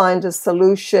can find a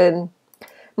solution.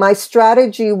 My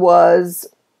strategy was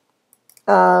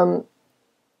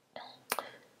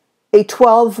a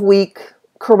 12-week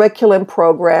curriculum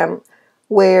program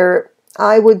where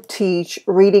I would teach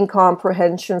reading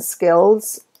comprehension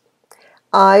skills.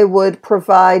 I would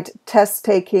provide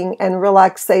test-taking and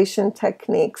relaxation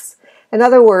techniques. In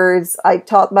other words, I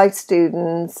taught my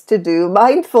students to do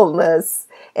mindfulness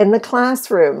in the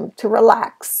classroom, to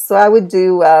relax. So I would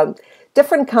do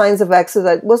different kinds of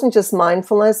exercise. It wasn't just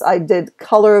mindfulness. I did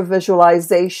color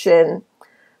visualization,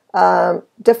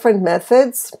 different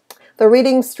methods. The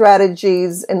reading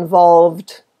strategies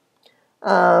involved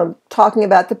talking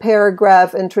about the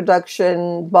paragraph,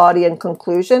 introduction, body, and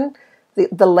conclusion,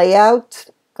 the layout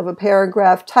of a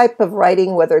paragraph, type of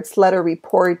writing, whether it's letter,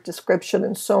 report, description,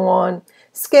 and so on,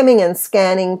 skimming and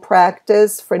scanning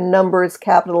practice for numbers,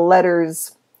 capital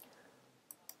letters,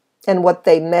 and what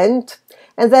they meant.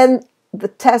 And then the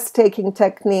test-taking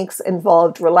techniques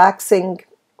involved relaxing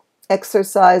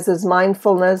exercises,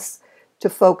 mindfulness, to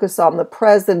focus on the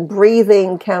present,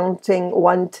 breathing, counting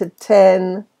 1 to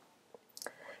 10,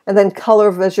 and then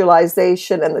color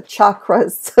visualization and the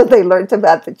chakras. So they learned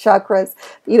about the chakras,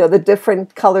 the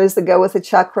different colors that go with the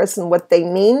chakras and what they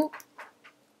mean.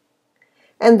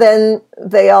 And then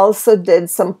they also did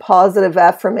some positive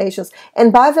affirmations.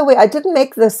 And by the way, I didn't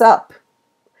make this up.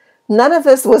 None of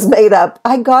this was made up.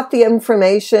 I got the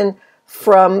information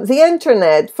from the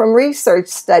internet, from research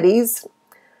studies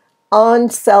on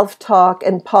self-talk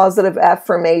and positive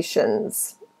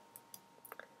affirmations.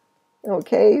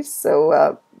 Okay,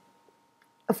 so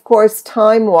of course,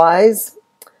 time-wise,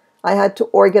 I had to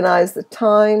organize the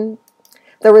time.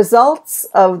 The results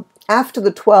of after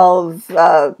the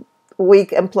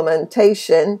 12-week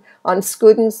implementation on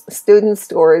student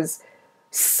scores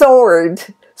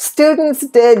soared. Students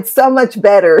did so much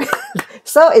better.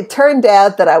 So it turned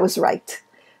out that I was right.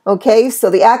 Okay, so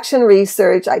the action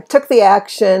research, I took the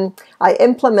action, I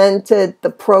implemented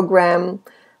the program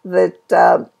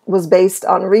that was based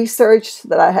on research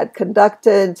that I had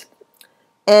conducted,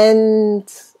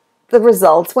 and the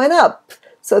results went up.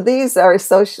 So these are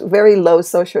very low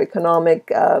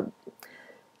socioeconomic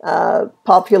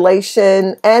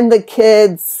population, and the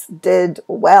kids did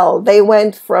well. They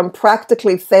went from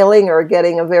practically failing or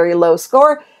getting a very low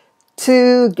score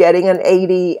to getting an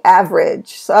 80 average.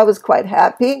 So I was quite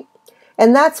happy.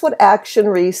 And that's what action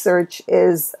research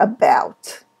is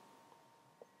about.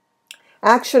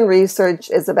 Action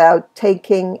research is about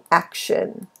taking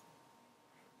action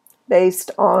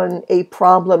based on a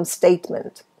problem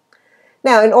statement.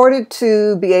 Now, in order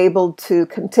to be able to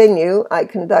continue, I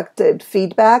conducted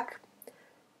feedback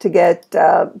to get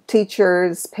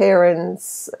teachers,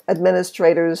 parents,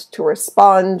 administrators to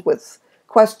respond with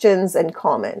questions and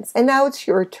comments. And now it's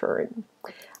your turn.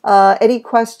 Any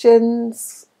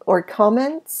questions or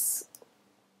comments?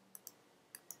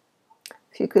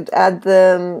 If you could add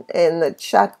them in the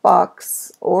chat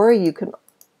box, or you can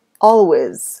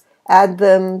always add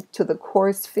them to the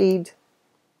course feed.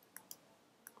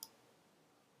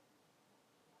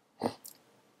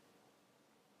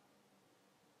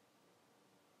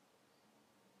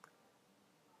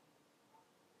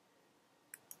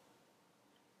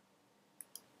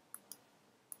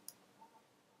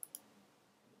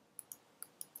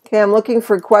 Okay, I'm looking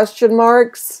for question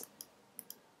marks.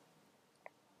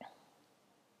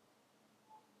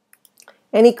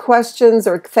 Any questions,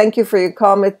 or thank you for your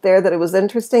comment there that it was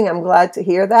interesting. I'm glad to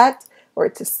hear that, or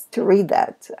to read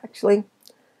that, actually.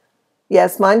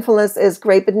 Yes, mindfulness is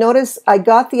great, but notice I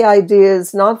got the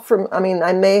ideas not from,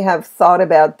 I may have thought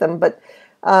about them, but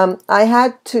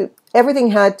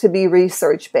everything had to be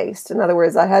research-based. In other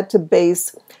words, I had to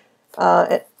base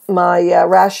my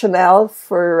rationale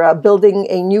for building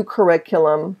a new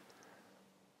curriculum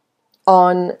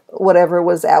on whatever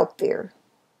was out there.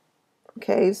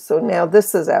 Okay, so now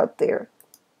this is out there.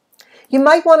 You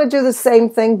might want to do the same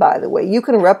thing, by the way. You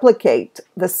can replicate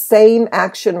the same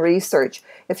action research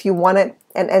if you want it,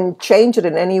 and change it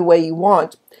in any way you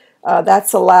want.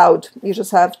 That's allowed. You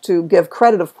just have to give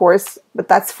credit, of course, but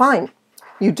that's fine.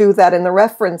 You do that in the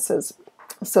references,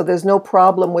 so there's no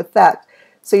problem with that.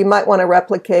 So you might want to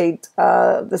replicate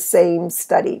the same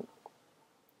study.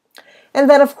 And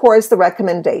then, of course, the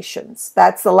recommendations.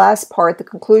 That's the last part, the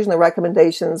conclusion. The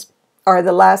recommendations are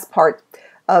the last part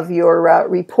of your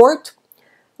report.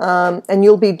 And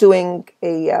you'll be doing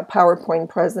a PowerPoint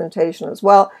presentation as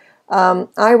well.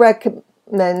 I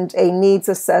recommend a needs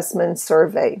assessment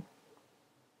survey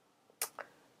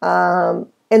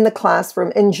in the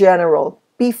classroom in general,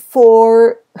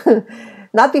 before,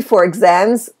 not before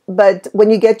exams, but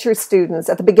when you get your students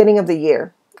at the beginning of the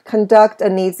year. Conduct a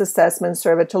needs assessment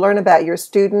survey to learn about your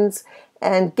students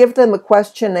and give them a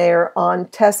questionnaire on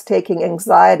test-taking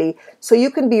anxiety so you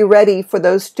can be ready for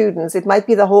those students. It might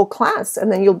be the whole class,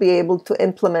 and then you'll be able to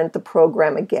implement the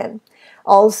program again.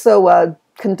 Also,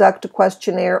 conduct a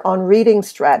questionnaire on reading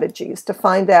strategies to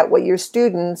find out what your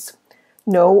students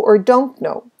know or don't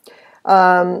know.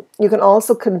 You can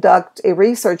also conduct a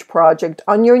research project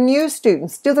on your new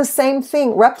students. Do the same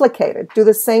thing, replicate it. Do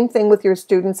the same thing with your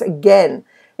students again.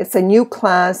 It's a new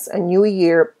class, a new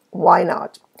year, why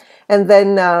not? And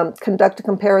then conduct a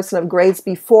comparison of grades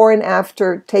before and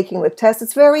after taking the test.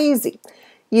 It's very easy.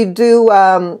 You do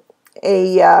a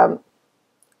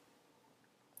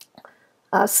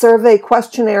survey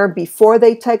questionnaire before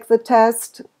they take the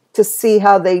test to see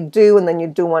how they do, and then you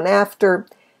do one after.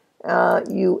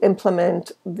 You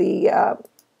implement the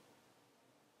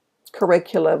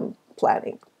curriculum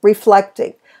planning.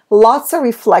 Reflecting. Lots of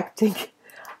reflecting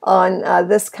on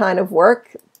this kind of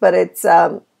work, but it's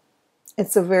a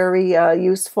very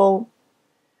useful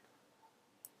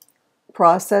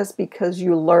process because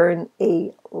you learn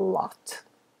a lot.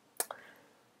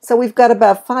 So we've got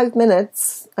about 5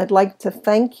 minutes. I'd like to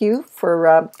thank you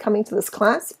for coming to this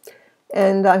class,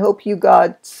 and I hope you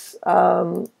got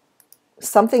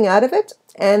something out of it,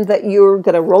 and that you're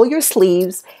going to roll your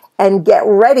sleeves and get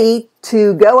ready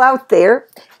to go out there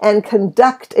and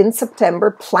conduct in September.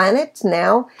 Plan it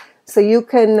now so you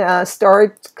can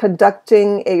start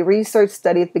conducting a research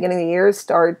study at the beginning of the year.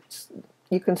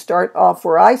 You can start off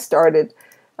where I started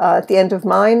at the end of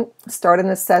mine, start an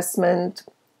assessment,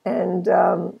 and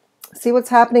see what's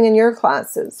happening in your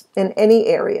classes in any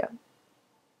area.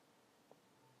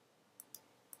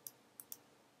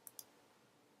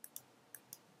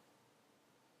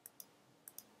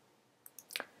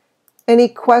 Any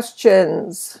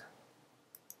questions?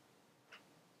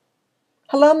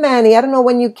 Hello, Manny. I don't know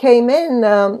when you came in.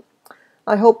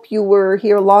 I hope you were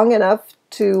here long enough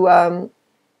to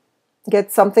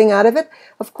get something out of it.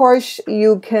 Of course,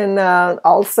 you can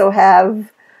also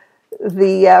have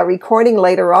the recording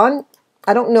later on.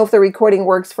 I don't know if the recording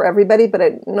works for everybody, but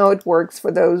I know it works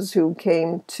for those who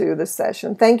came to the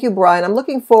session. Thank you, Brian. I'm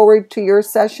looking forward to your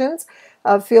sessions.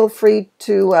 Feel free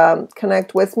to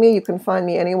connect with me. You can find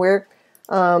me anywhere.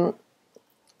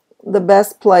 The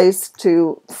best place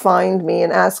to find me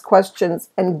and ask questions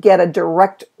and get a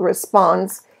direct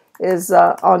response is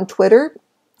on Twitter.com.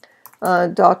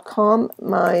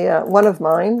 One of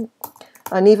mine.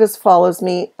 Nevis follows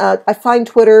me. I find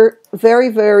Twitter very,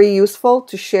 very useful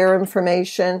to share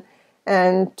information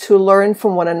and to learn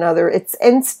from one another. It's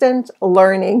instant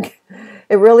learning.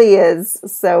 It really is.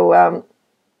 So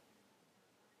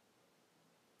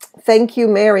thank you,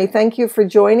 Mary. Thank you for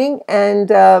joining. And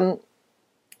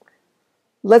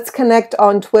let's connect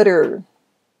on Twitter.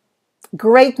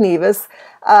 Great, Nevis.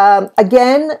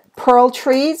 Again, pearl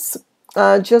trees.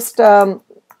 Thank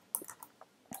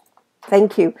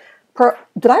you.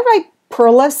 Did I write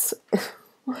pearless?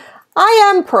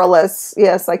 I am pearless.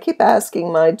 Yes, I keep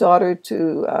asking my daughter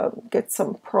to get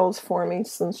some pearls for me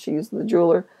since she's the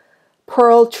jeweler.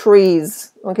 Pearl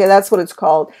trees. Okay, that's what it's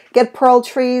called. Get pearl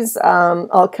trees.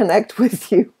 I'll connect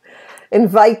with you.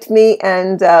 Invite me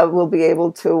and we'll be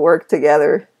able to work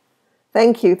together.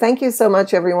 Thank you. Thank you so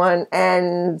much, everyone.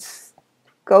 And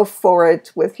go for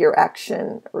it with your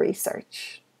action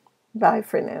research. Bye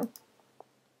for now.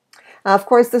 Of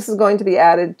course, this is going to be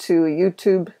added to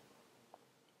YouTube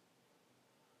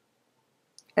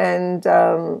and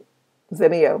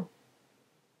Vimeo.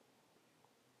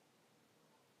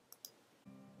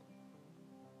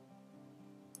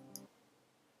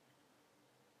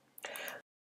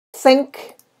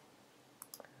 Think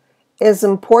is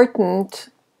important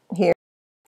here.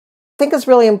 I think is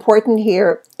really important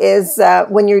here is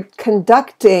when you're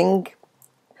conducting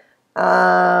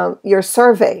your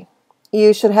survey,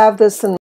 you should have this in